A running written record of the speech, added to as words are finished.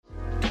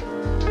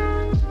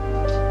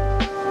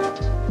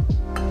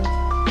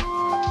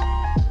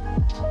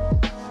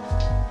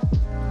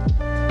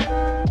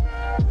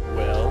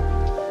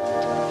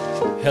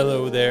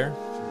Hello there,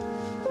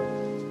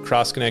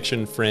 Cross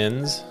Connection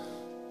friends.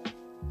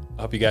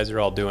 I hope you guys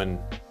are all doing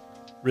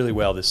really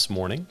well this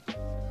morning.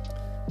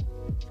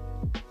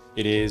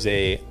 It is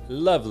a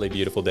lovely,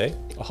 beautiful day,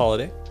 a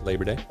holiday,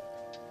 Labor Day.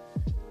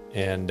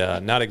 And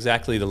not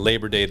exactly the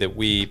Labor Day that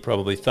we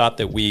probably thought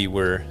that we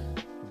were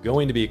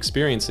going to be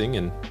experiencing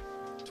in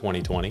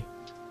 2020,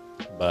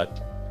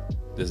 but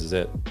this is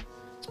it.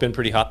 It's been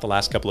pretty hot the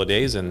last couple of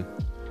days, and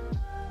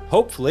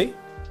hopefully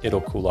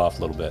it'll cool off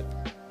a little bit.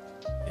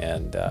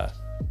 And I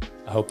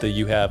hope that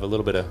you have a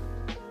little bit of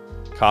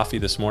coffee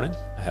this morning.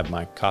 I have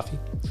my coffee.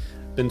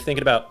 Been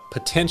thinking about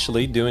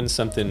potentially doing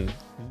something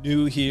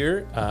new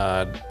here.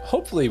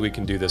 Hopefully we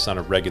can do this on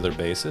a regular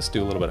basis,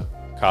 do a little bit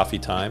of coffee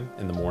time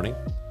in the morning.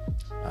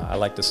 I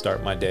like to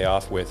start my day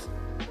off with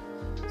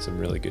some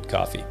really good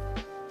coffee.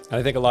 And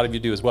I think a lot of you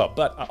do as well.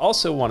 But I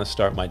also want to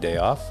start my day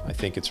off. I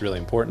think it's really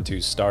important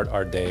to start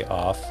our day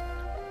off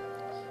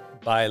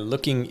by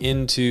looking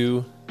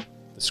into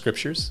the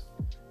scriptures.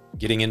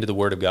 Getting into the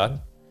Word of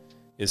God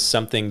is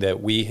something that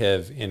we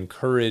have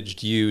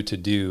encouraged you to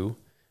do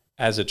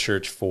as a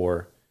church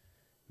for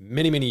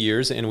many, many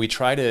years. And we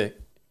try to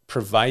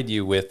provide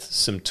you with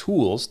some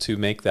tools to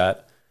make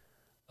that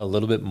a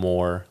little bit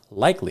more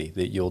likely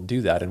that you'll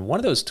do that. And one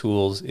of those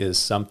tools is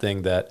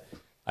something that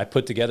I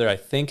put together. I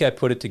think I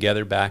put it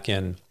together back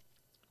in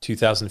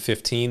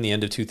 2015, the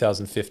end of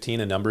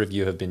 2015. A number of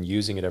you have been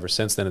using it ever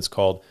since then. It's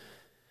called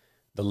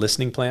the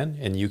Listening Plan,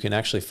 and you can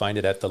actually find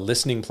it at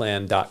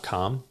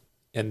thelisteningplan.com.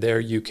 And there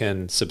you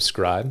can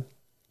subscribe.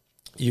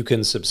 You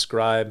can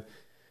subscribe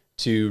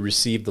to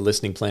receive the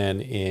listening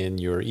plan in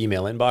your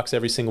email inbox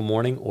every single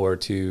morning, or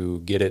to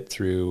get it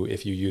through,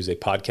 if you use a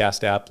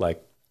podcast app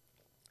like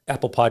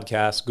Apple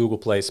Podcasts, Google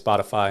Play,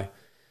 Spotify,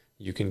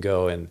 you can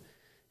go and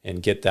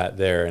get that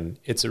there. And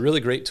it's a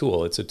really great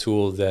tool. It's a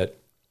tool that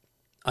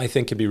I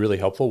think can be really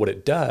helpful. What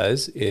it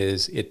does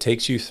is it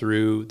takes you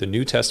through the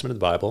New Testament of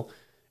the Bible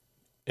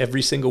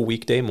every single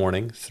weekday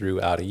morning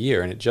throughout a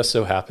year. And it just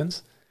so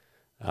happens,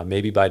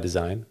 maybe by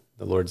design,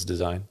 the Lord's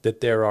design,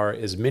 that there are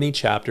as many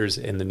chapters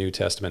in the New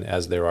Testament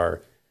as there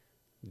are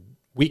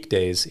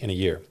weekdays in a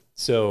year.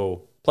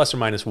 So plus or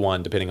minus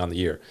one, depending on the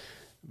year.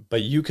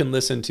 But you can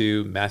listen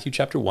to Matthew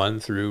chapter 1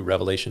 through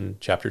Revelation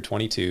chapter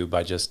 22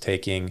 by just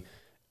taking,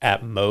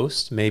 at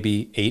most,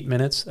 maybe 8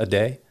 minutes a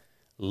day,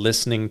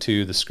 listening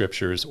to the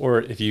scriptures.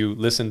 Or if you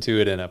listen to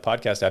it in a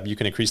podcast app, you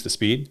can increase the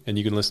speed and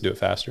you can listen to it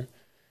faster.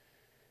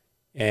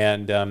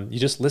 And you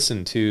just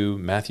listen to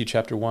Matthew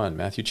chapter 1,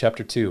 Matthew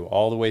chapter 2,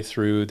 all the way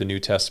through the New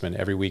Testament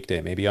every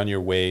weekday, maybe on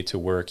your way to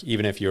work.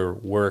 Even if your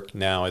work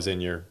now is in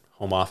your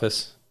home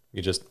office,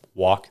 you just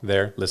walk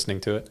there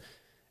listening to it.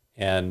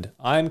 And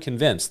I'm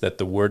convinced that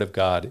the Word of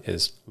God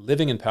is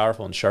living and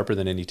powerful and sharper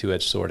than any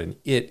two-edged sword, and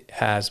it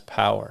has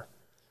power.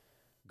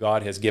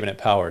 God has given it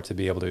power to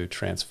be able to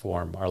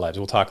transform our lives.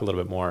 We'll talk a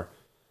little bit more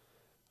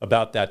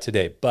about that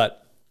today. But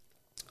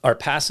our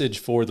passage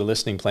for the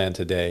listening plan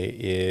today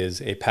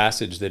is a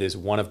passage that is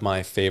one of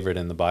my favorite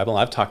in the Bible.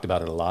 I've talked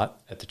about it a lot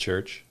at the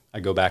church. I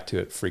go back to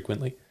it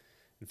frequently.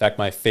 In fact,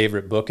 my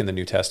favorite book in the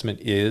New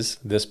Testament is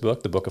this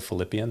book, the book of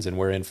Philippians, and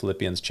we're in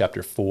Philippians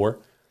chapter 4.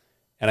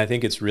 And I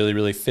think it's really,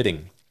 really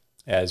fitting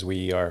as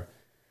we are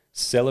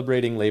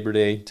celebrating Labor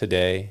Day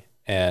today.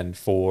 And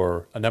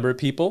for a number of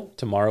people,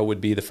 tomorrow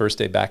would be the first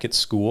day back at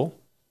school,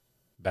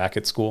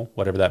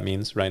 whatever that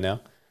means right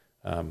now.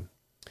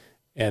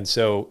 And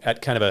so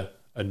at kind of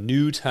a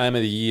new time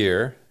of the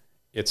year,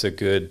 it's a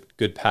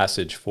good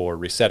passage for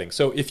resetting.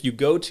 So if you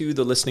go to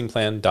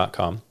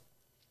thelisteningplan.com,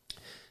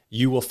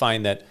 you will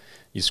find that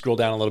you scroll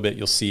down a little bit,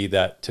 you'll see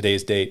that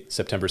today's date,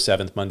 September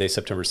 7th, Monday,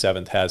 September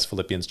 7th, has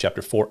Philippians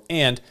chapter 4.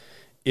 And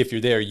if you're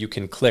there, you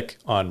can click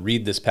on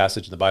Read This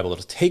Passage in the Bible.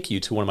 It'll take you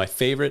to one of my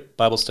favorite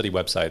Bible study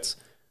websites,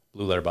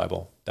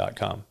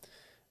 blueletterbible.com.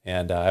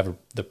 And I have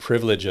the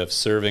privilege of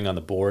serving on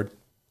the board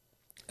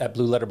at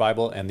Blue Letter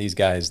Bible, and these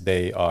guys,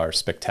 they are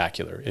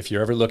spectacular. If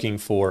you're ever looking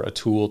for a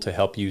tool to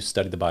help you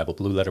study the Bible,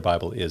 Blue Letter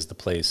Bible is the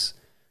place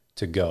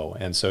to go.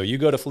 And so you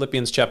go to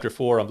Philippians chapter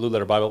 4 on Blue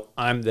Letter Bible.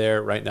 I'm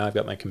there right now. I've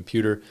got my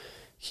computer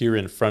here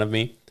in front of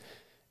me.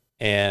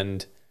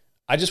 And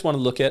I just want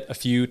to look at a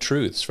few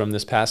truths from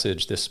this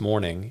passage this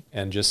morning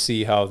and just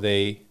see how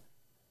they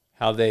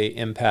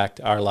impact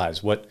our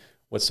lives.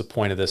 What's the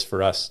point of this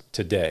for us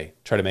today?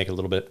 Try to make it a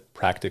little bit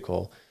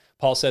practical.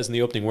 Paul says in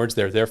the opening words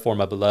there, "Therefore,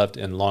 my beloved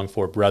and longed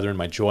for brethren,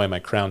 my joy, my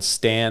crown,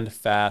 stand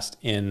fast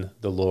in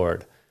the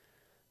Lord."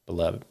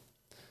 Beloved,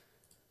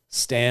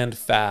 stand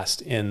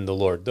fast in the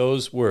Lord.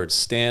 Those words,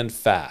 stand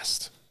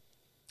fast,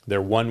 they're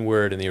one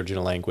word in the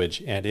original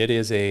language, and it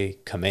is a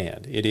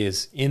command. It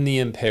is in the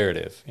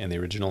imperative in the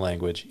original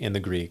language. In the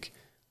Greek,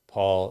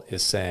 Paul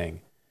is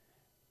saying,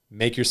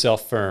 make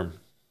yourself firm,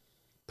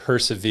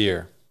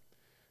 persevere,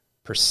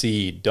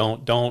 proceed,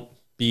 don't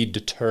be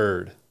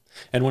deterred.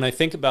 And when I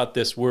think about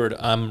this word,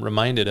 I'm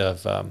reminded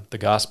of the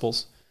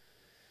Gospels.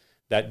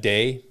 That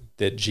day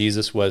that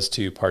Jesus was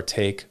to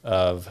partake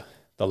of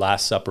the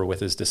Last Supper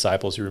with his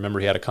disciples, you remember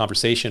he had a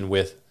conversation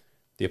with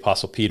the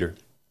Apostle Peter.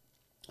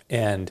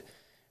 And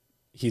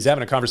he's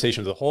having a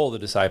conversation with the whole of the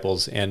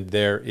disciples, and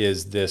there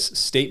is this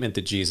statement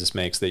that Jesus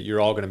makes that you're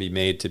all going to be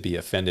made to be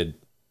offended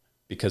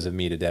because of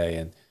me today.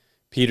 And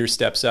Peter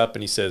steps up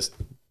and he says,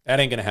 that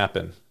ain't going to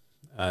happen.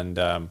 And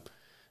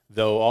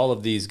though all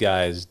of these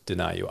guys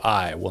deny you,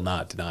 I will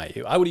not deny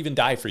you. I would even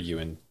die for you.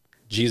 And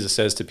Jesus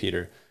says to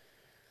Peter,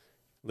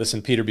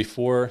 listen, Peter,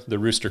 before the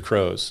rooster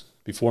crows,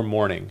 before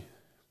morning,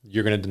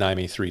 you're going to deny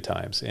me 3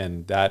 times.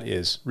 And that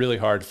is really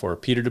hard for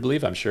Peter to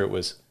believe. I'm sure it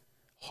was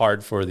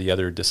hard for the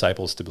other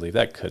disciples to believe.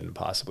 That couldn't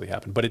possibly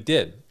happen, but it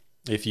did.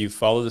 If you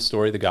follow the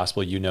story of the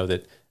gospel, you know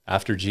that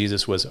after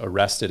Jesus was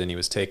arrested and he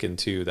was taken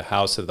to the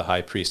house of the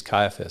high priest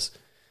Caiaphas,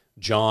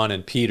 John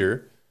and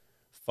Peter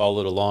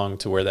followed along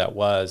to where that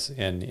was.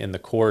 And in the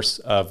course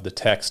of the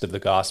text of the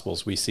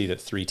Gospels, we see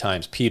that 3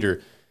 times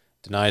Peter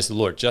denies the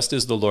Lord, just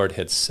as the Lord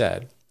had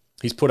said.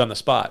 He's put on the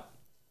spot.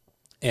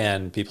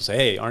 And people say,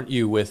 hey, aren't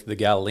you with the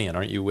Galilean?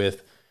 Aren't you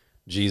with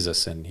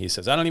Jesus? And he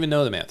says, I don't even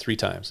know the man, 3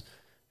 times.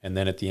 And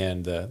then at the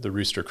end, the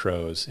rooster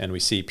crows, and we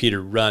see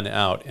Peter run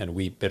out and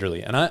weep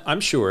bitterly. And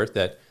I'm sure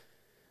that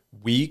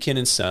we can,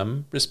 in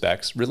some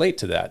respects, relate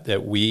to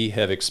that we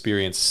have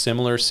experienced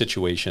similar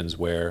situations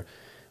where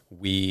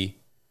we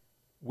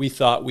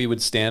thought we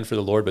would stand for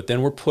the Lord, but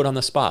then we're put on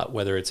the spot,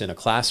 whether it's in a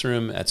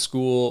classroom at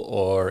school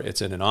or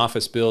it's in an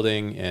office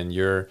building, and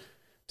you're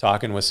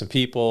talking with some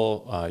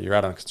people, you're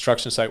out on a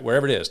construction site,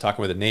 wherever it is,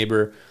 talking with a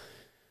neighbor,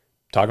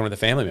 talking with a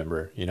family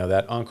member,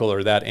 that uncle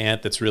or that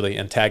aunt that's really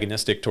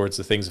antagonistic towards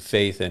the things of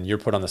faith, and you're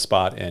put on the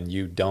spot and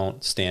you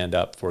don't stand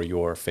up for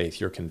your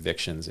faith, your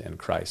convictions in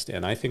Christ.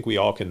 And I think we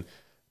all can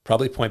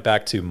probably point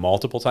back to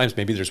multiple times.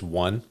 Maybe there's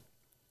one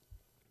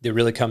that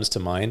really comes to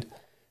mind.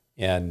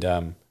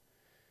 And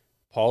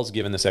Paul's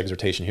given this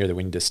exhortation here that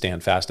we need to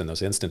stand fast in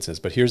those instances.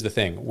 But here's the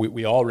thing.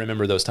 We all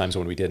remember those times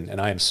when we didn't. And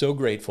I am so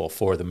grateful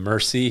for the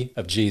mercy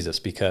of Jesus,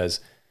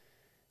 because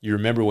you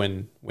remember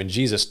when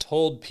Jesus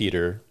told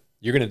Peter,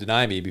 you're going to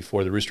deny me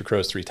before the rooster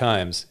crows 3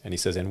 times. And he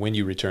says, and when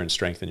you return,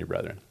 strengthen your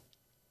brethren.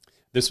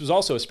 This was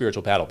also a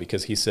spiritual battle,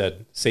 because he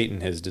said,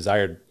 Satan has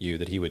desired you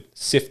that he would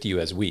sift you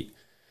as wheat.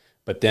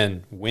 But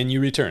then when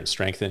you return,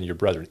 strengthen your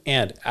brethren.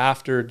 And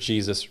after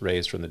Jesus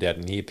raised from the dead,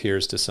 and he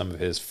appears to some of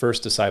his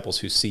first disciples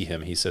who see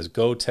him, he says,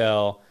 go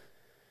tell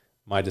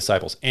my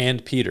disciples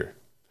and Peter.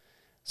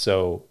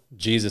 So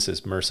Jesus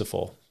is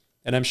merciful.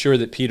 And I'm sure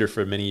that Peter,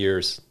 for many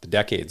years, the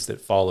decades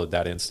that followed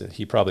that instant,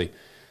 he probably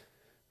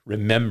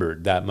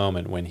remembered that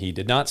moment when he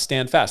did not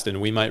stand fast. And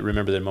we might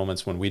remember the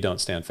moments when we don't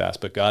stand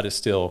fast, but God is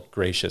still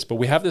gracious. But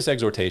we have this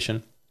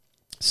exhortation,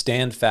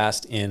 stand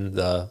fast in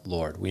the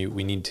Lord. We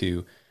need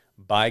to,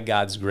 by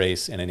God's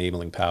grace and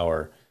enabling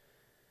power,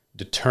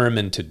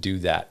 determined to do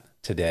that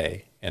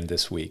today and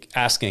this week,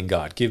 asking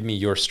God, give me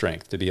your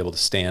strength to be able to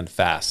stand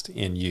fast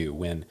in you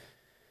when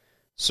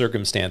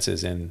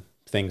circumstances and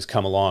things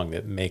come along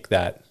that make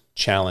that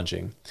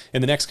challenging.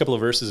 In the next couple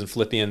of verses in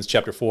Philippians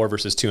chapter 4,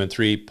 verses 2 and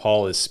 3,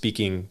 Paul is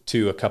speaking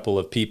to a couple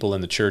of people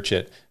in the church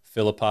at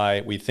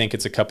Philippi. We think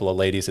it's a couple of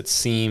ladies. It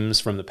seems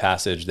from the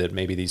passage that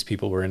maybe these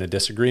people were in a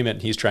disagreement,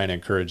 and he's trying to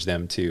encourage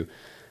them to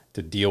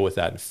deal with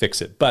that and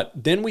fix it. But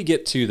then we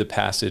get to the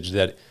passage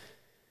that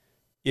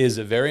is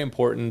a very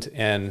important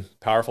and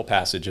powerful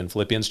passage in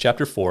Philippians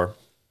chapter 4,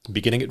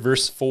 beginning at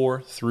verse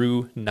 4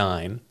 through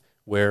 9,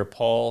 where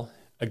Paul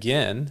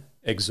again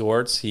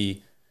exhorts,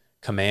 he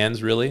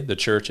commands really the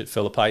church at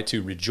Philippi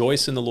to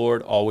rejoice in the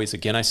Lord always.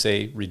 Again, I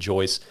say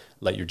rejoice.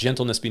 Let your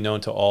gentleness be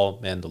known to all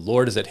men. The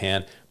Lord is at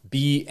hand.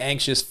 Be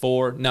anxious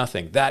for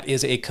nothing. That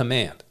is a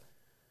command.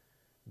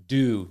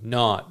 Do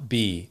not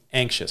be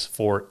anxious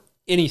for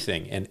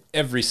anything, and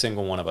every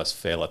single one of us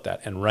fail at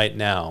that. And right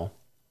now,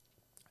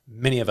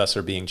 many of us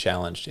are being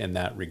challenged in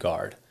that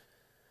regard,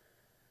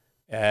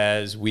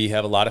 as we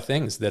have a lot of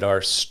things that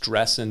are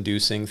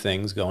stress-inducing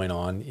things going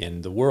on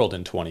in the world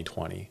in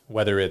 2020,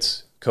 whether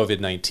it's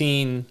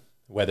COVID-19,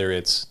 whether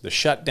it's the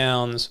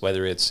shutdowns,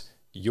 whether it's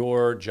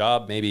your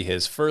job maybe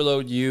has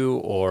furloughed you,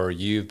 or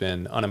you've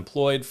been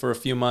unemployed for a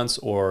few months,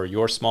 or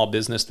your small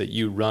business that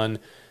you run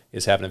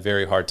is having a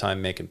very hard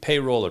time making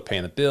payroll or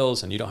paying the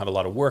bills, and you don't have a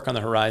lot of work on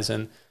the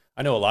horizon.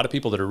 I know a lot of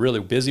people that are really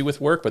busy with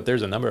work, but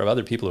there's a number of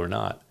other people who are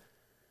not.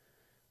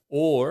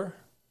 Or,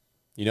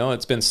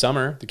 it's been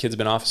summer. The kids have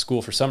been off of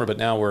school for summer, but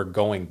now we're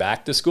going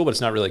back to school, but it's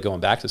not really going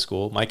back to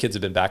school. My kids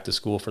have been back to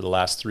school for the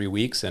last 3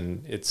 weeks,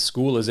 and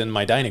school is in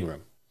my dining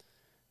room.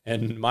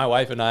 And my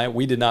wife and I,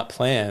 we did not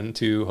plan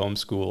to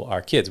homeschool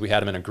our kids. We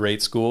had them in a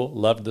great school,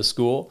 loved the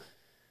school.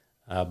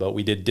 But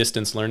we did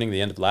distance learning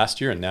the end of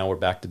last year, and now we're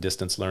back to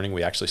distance learning.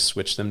 We actually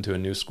switched them to a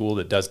new school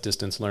that does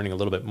distance learning a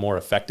little bit more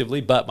effectively.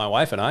 But my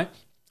wife and I,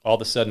 all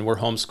of a sudden, we're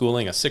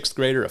homeschooling a 6th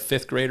grader, a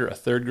 5th grader, a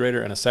 3rd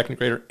grader, and a 2nd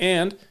grader.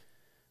 And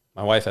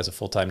my wife has a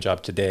full-time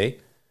job today.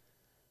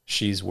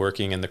 She's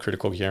working in the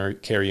critical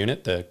care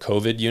unit, the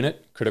COVID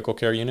unit, critical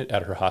care unit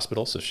at her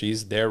hospital. So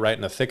she's there right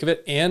in the thick of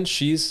it. And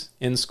she's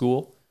in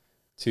school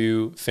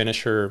to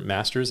finish her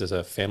master's as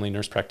a family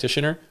nurse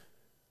practitioner.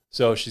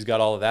 So she's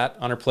got all of that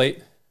on her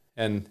plate.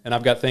 And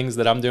I've got things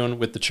that I'm doing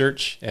with the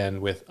church and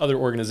with other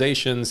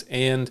organizations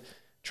and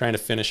trying to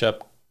finish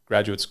up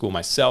graduate school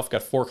myself,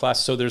 got 4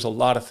 classes. So there's a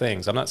lot of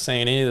things. I'm not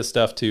saying any of this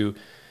stuff to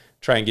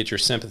try and get your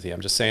sympathy.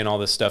 I'm just saying all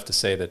this stuff to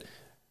say that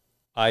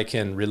I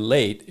can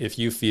relate if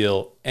you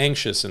feel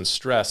anxious and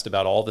stressed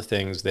about all the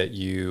things that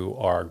you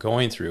are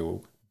going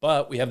through.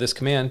 But we have this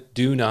command,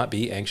 do not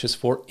be anxious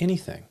for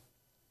anything.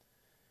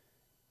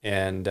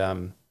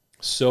 And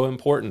so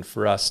important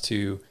for us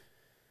to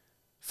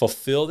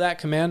fulfill that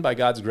command by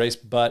God's grace,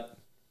 but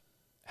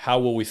how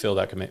will we fulfill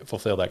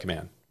that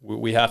command?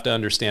 We have to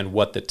understand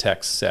what the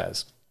text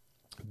says.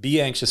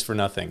 Be anxious for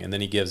nothing. And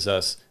then he gives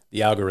us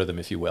the algorithm,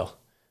 if you will,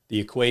 the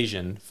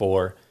equation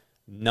for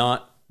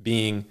not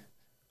being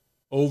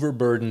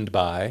overburdened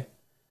by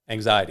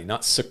anxiety,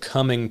 not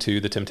succumbing to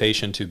the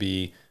temptation to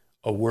be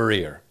a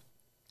worrier.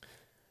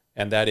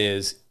 And that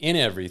is, in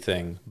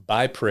everything,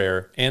 by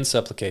prayer and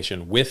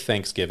supplication, with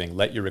thanksgiving,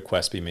 let your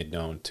requests be made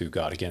known to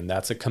God. Again,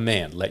 that's a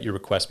command. Let your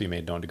requests be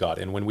made known to God.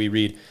 And when we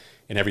read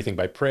in everything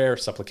by prayer,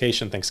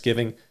 supplication,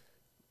 thanksgiving,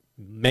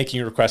 making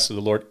your requests to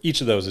the Lord, each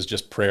of those is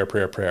just prayer,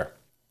 prayer, prayer.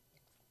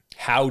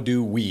 How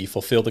do we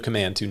fulfill the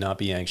command to not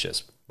be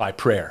anxious? By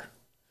prayer,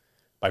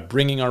 by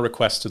bringing our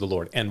requests to the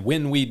Lord. And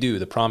when we do,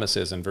 the promise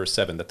is in verse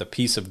 7 that the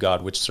peace of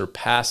God, which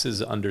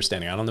surpasses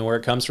understanding, I don't know where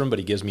it comes from, but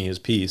he gives me his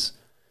peace,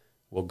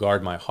 will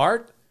guard my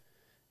heart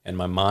and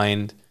my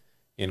mind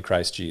in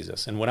Christ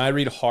Jesus. And when I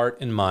read heart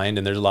and mind,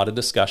 and there's a lot of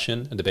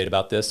discussion and debate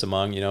about this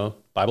among,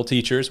 Bible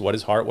teachers, what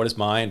is heart, what is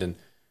mind, and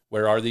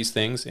where are these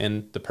things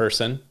in the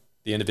person,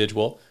 the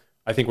individual?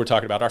 I think we're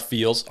talking about our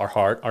feels, our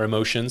heart, our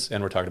emotions,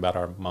 and we're talking about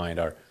our mind,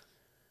 our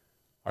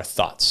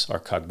thoughts, our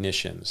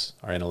cognitions,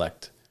 our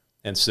intellect.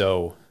 And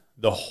so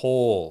the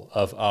whole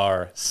of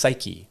our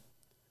psyche,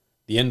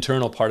 the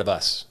internal part of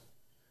us,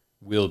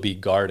 will be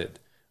guarded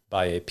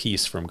by a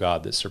peace from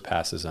God that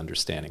surpasses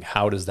understanding.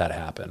 How does that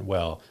happen?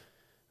 Well,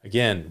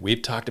 again,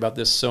 we've talked about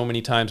this so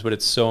many times, but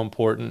it's so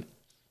important.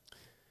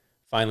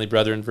 Finally,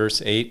 brethren,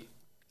 verse 8,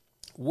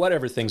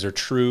 whatever things are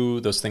true,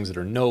 those things that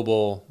are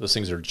noble, those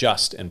things that are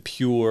just and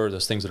pure,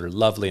 those things that are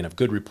lovely and of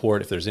good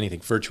report, if there's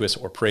anything virtuous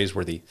or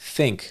praiseworthy,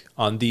 think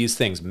on these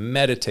things,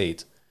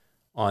 meditate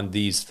on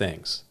these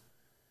things.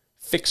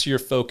 Fix your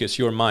focus,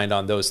 your mind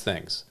on those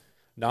things,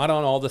 not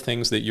on all the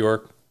things that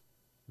you're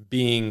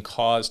being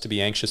caused to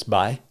be anxious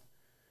by.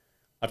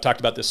 I've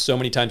talked about this so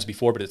many times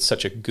before, but it's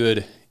such a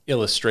good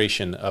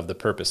illustration of the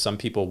purpose. Some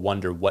people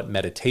wonder what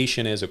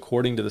meditation is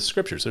according to the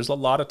scriptures. There's a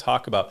lot of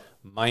talk about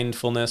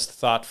mindfulness,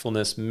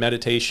 thoughtfulness,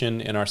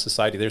 meditation in our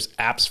society. There's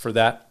apps for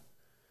that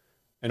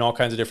and all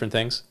kinds of different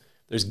things.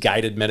 There's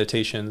guided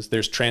meditations.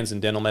 There's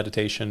transcendental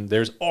meditation.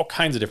 There's all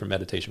kinds of different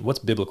meditation. What's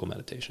biblical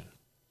meditation?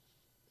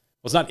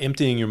 Well, it's not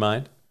emptying your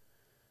mind,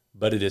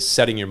 but it is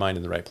setting your mind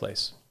in the right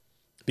place.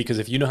 Because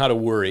if you know how to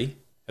worry,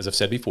 as I've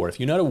said before, if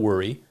you know how to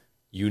worry,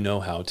 you know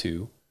how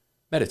to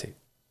meditate.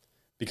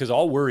 Because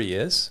all worry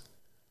is,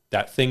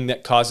 that thing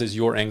that causes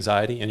your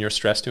anxiety and your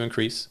stress to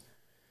increase,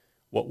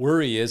 what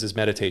worry is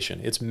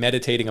meditation. It's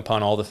meditating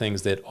upon all the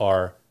things that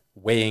are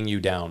weighing you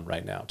down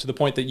right now, to the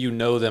point that you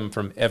know them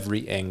from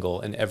every angle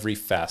and every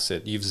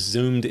facet. You've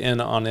zoomed in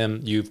on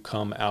them, you've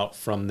come out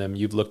from them,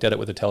 you've looked at it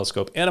with a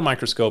telescope and a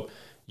microscope,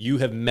 you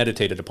have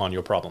meditated upon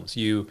your problems.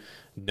 You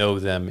know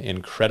them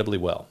incredibly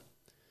well.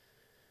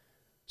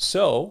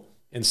 So,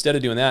 instead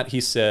of doing that,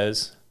 he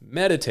says,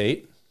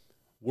 meditate,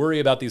 worry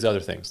about these other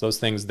things, those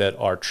things that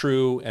are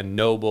true and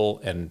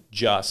noble and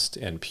just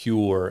and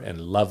pure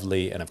and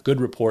lovely and of good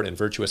report and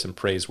virtuous and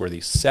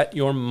praiseworthy. Set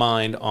your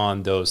mind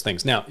on those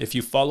things. Now, if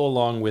you follow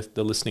along with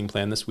the listening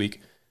plan this week,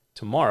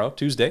 tomorrow,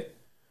 Tuesday,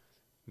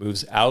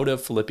 moves out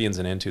of Philippians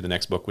and into the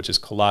next book, which is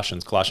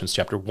Colossians. Colossians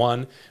chapter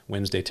 1,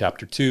 Wednesday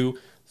chapter 2,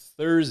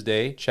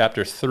 Thursday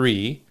chapter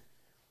 3.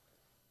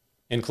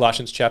 In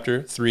Colossians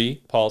chapter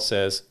 3, Paul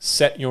says,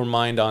 set your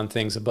mind on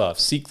things above.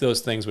 Seek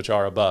those things which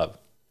are above.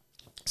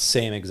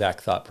 Same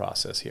exact thought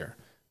process here.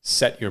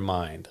 Set your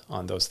mind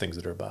on those things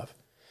that are above.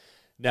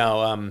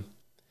 Now,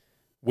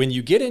 when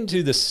you get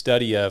into the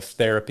study of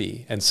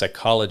therapy and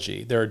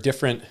psychology, there are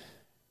different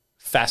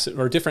facets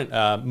or different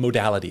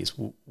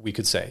modalities, we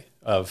could say,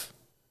 of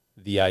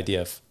the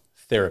idea of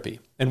therapy.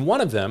 And one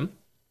of them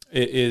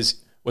is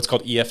what's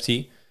called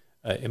EFT,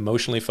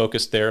 emotionally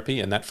focused therapy,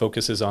 and that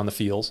focuses on the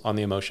feels, on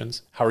the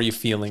emotions. How are you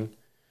feeling?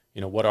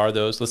 What are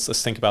those?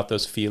 Let's think about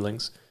those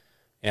feelings.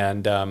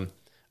 And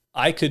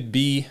I could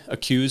be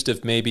accused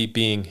of maybe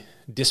being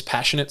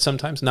dispassionate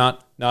sometimes,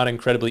 not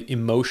incredibly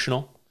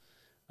emotional.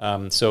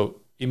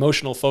 So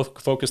emotional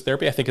focused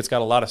therapy, I think it's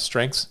got a lot of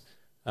strengths,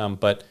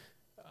 but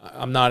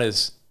I'm not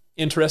as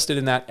interested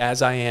in that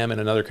as I am in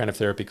another kind of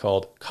therapy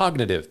called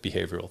cognitive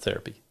behavioral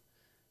therapy,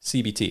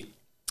 CBT.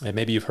 And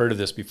maybe you've heard of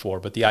this before,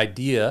 but the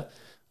idea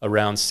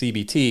around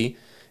CBT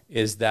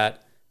is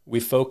that we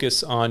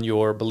focus on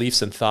your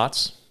beliefs and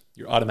thoughts,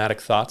 your automatic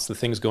thoughts, the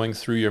things going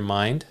through your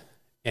mind,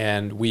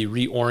 and we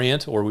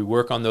reorient or we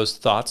work on those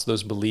thoughts,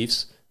 those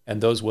beliefs, and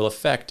those will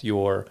affect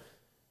your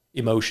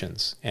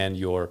emotions and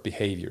your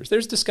behaviors.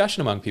 There's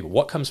discussion among people.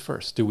 What comes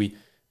first? Do we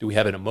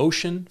have an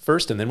emotion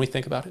first and then we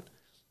think about it?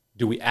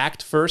 Do we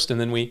act first and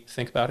then we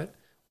think about it?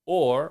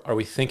 Or are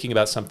we thinking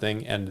about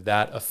something and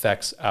that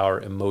affects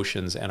our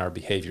emotions and our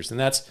behaviors? And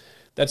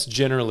that's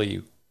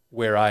generally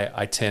where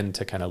I tend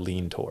to kind of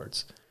lean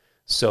towards.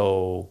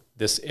 So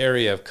this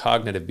area of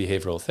cognitive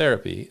behavioral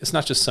therapy, it's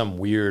not just some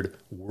weird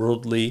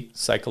worldly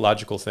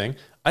psychological thing.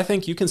 I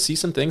think you can see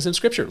some things in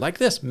Scripture like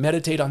this.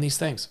 Meditate on these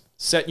things.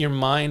 Set your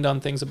mind on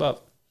things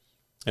above.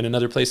 In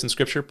another place in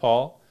Scripture,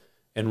 Paul,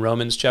 in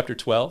Romans chapter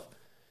 12,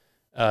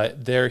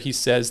 there he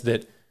says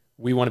that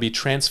we want to be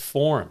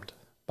transformed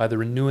by the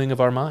renewing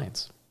of our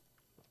minds.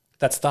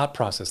 That's thought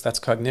process, that's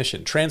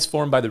cognition.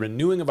 Transformed by the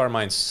renewing of our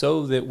minds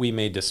so that we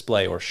may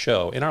display or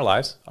show in our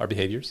lives, our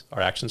behaviors,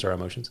 our actions, our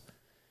emotions,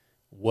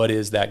 what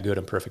is that good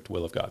and perfect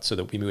will of God, so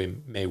that we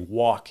may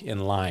walk in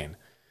line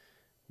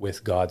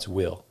with God's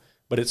will.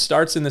 But it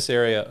starts in this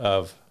area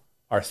of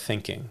our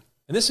thinking.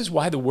 And this is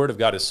why the Word of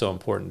God is so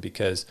important,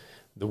 because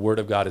the Word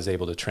of God is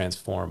able to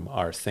transform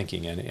our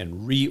thinking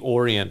and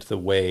reorient the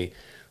way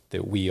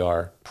that we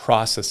are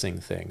processing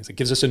things. It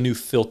gives us a new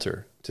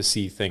filter to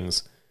see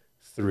things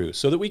through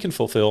so that we can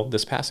fulfill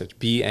this passage.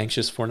 Be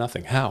anxious for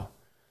nothing. How?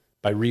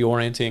 By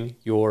reorienting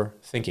your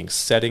thinking,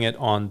 setting it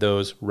on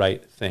those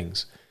right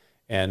things.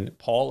 And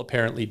Paul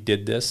apparently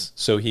did this,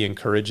 so he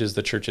encourages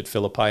the church at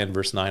Philippi in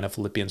verse 9 of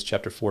Philippians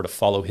chapter 4 to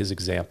follow his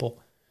example.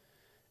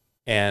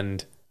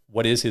 And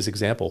what is his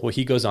example? Well,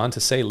 he goes on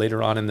to say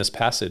later on in this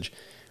passage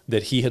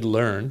that he had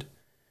learned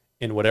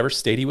in whatever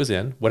state he was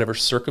in, whatever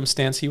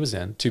circumstance he was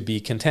in, to be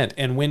content.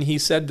 And when he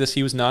said this,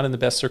 he was not in the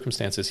best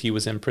circumstances. He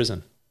was in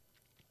prison.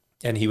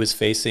 And he was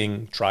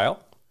facing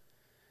trial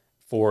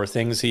for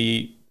things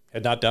he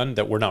had not done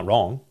that were not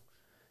wrong.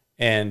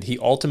 And he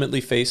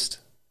ultimately faced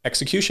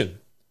execution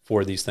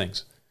for these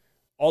things.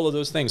 All of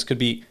those things could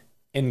be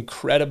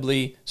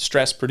incredibly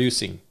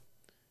stress-producing,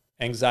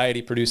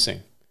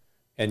 anxiety-producing.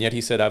 And yet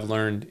he said, I've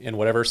learned in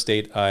whatever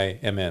state I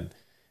am in,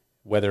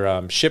 whether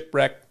I'm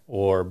shipwrecked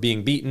or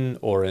being beaten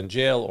or in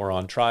jail or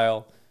on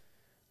trial,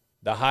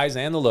 the highs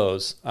and the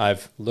lows,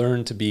 I've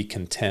learned to be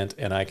content,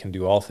 and I can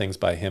do all things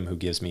by him who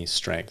gives me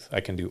strength.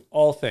 I can do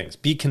all things,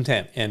 be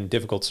content in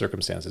difficult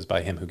circumstances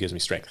by him who gives me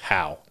strength.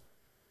 How?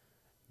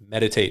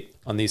 Meditate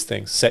on these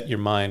things. Set your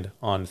mind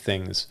on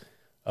things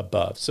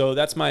above. So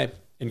that's my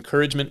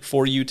encouragement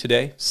for you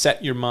today.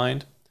 Set your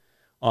mind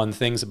on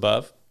things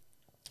above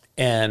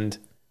and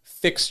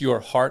fix your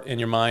heart and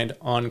your mind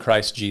on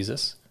Christ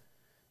Jesus.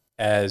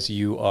 As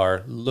you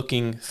are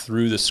looking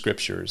through the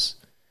Scriptures,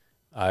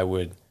 I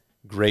would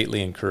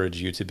greatly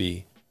encourage you to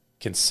be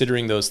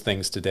considering those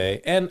things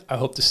today. And I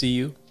hope to see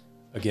you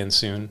again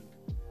soon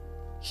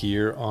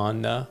here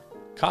on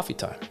Coffee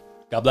Time.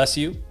 God bless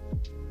you.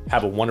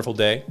 Have a wonderful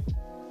day.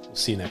 We'll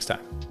see you next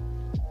time.